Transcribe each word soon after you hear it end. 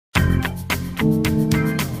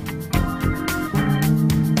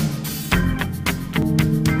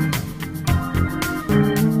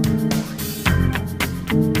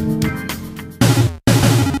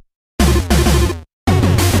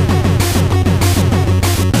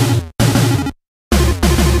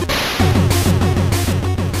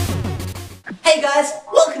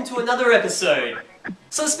another episode.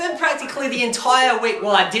 So I spent practically the entire week,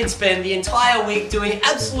 well I did spend the entire week doing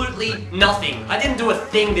absolutely nothing. I didn't do a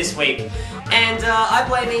thing this week. And I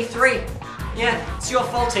blame E3. Yeah, it's your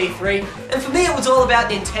fault, E3. And for me it was all about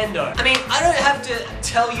Nintendo. I mean, I don't have to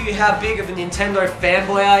tell you how big of a Nintendo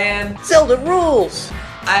fanboy I am. Zelda rules!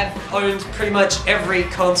 I've owned pretty much every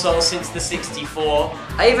console since the 64.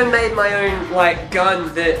 I even made my own, like,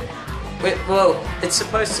 gun that, well, it's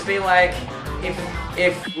supposed to be like,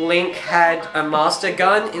 if Link had a master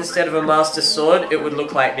gun instead of a master sword, it would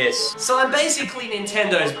look like this. So I'm basically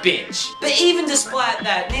Nintendo's bitch. But even despite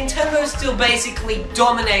that, Nintendo still basically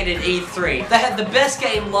dominated E3. They had the best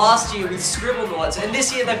game last year with Scribblenauts, and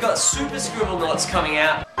this year they've got Super Scribblenauts coming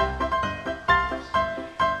out.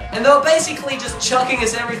 And they were basically just chucking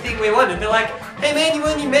us everything we wanted. They're like, hey man, you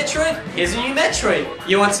want a new Metroid? Here's a new Metroid.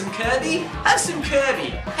 You want some Kirby? Have some Kirby.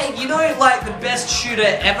 Hey, you know like the best shooter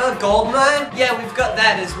ever, GoldenEye? Yeah, we've got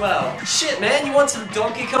that as well. Shit man, you want some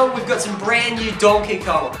Donkey Kong? We've got some brand new Donkey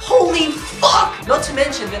Kong. Holy fuck! Not to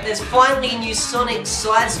mention that there's finally a new Sonic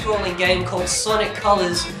side-scrolling game called Sonic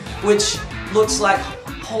Colors, which looks like,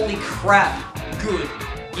 holy crap, good.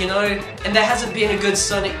 You know, and there hasn't been a good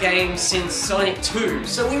Sonic game since Sonic 2,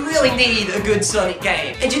 so we really need a good Sonic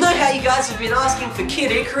game. And you know how you guys have been asking for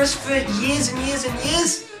Kid Icarus for years and years and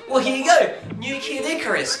years? Well, here you go, new Kid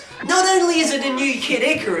Icarus. Not only is it a new Kid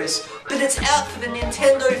Icarus, but it's out for the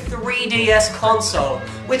Nintendo 3DS console,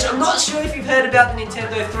 which I'm not sure if you've heard about the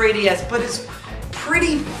Nintendo 3DS, but it's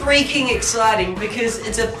pretty freaking exciting because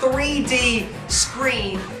it's a 3D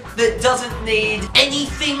screen that doesn't need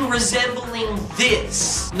anything resembling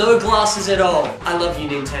this. No glasses at all. I love you,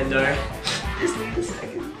 Nintendo. Just need a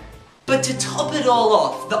second. But to top it all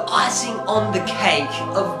off, the icing on the cake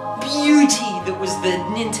of beauty that was the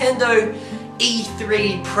Nintendo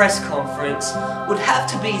E3 press conference would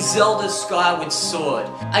have to be Zelda's Skyward Sword.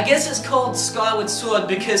 I guess it's called Skyward Sword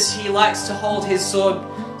because he likes to hold his sword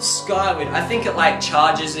skyward. I think it like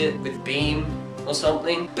charges it with beam or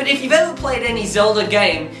something. But if you've ever played any Zelda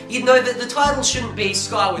game, you'd know that the title shouldn't be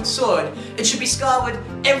Skyward Sword. It should be Skyward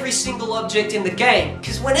every single object in the game.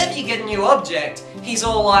 Because whenever you get a new object, he's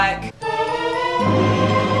all like...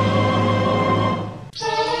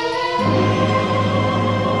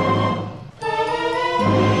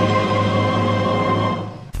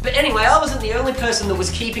 But anyway, I wasn't the only person that was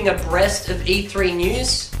keeping abreast of E3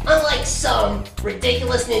 news. Unlike some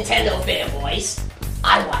ridiculous Nintendo fanboys,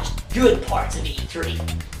 I watched good parts of E3,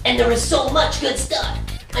 and there was so much good stuff.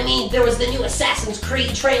 I mean, there was the new Assassin's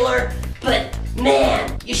Creed trailer, but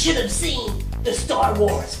man, you should have seen the Star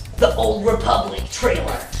Wars, the Old Republic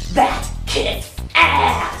trailer. That kicked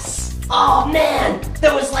ass! Oh man,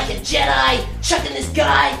 there was like a Jedi chucking this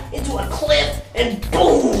guy into a cliff, and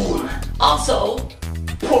boom! Also,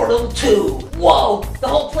 Portal 2. Whoa, the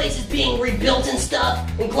whole place is being rebuilt and stuff,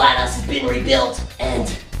 and GLaDOS has been rebuilt, and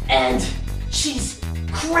she's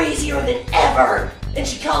crazier than ever, and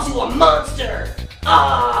she calls you a monster.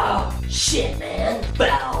 Ah, shit, man.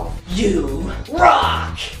 Valve, you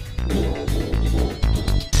rock.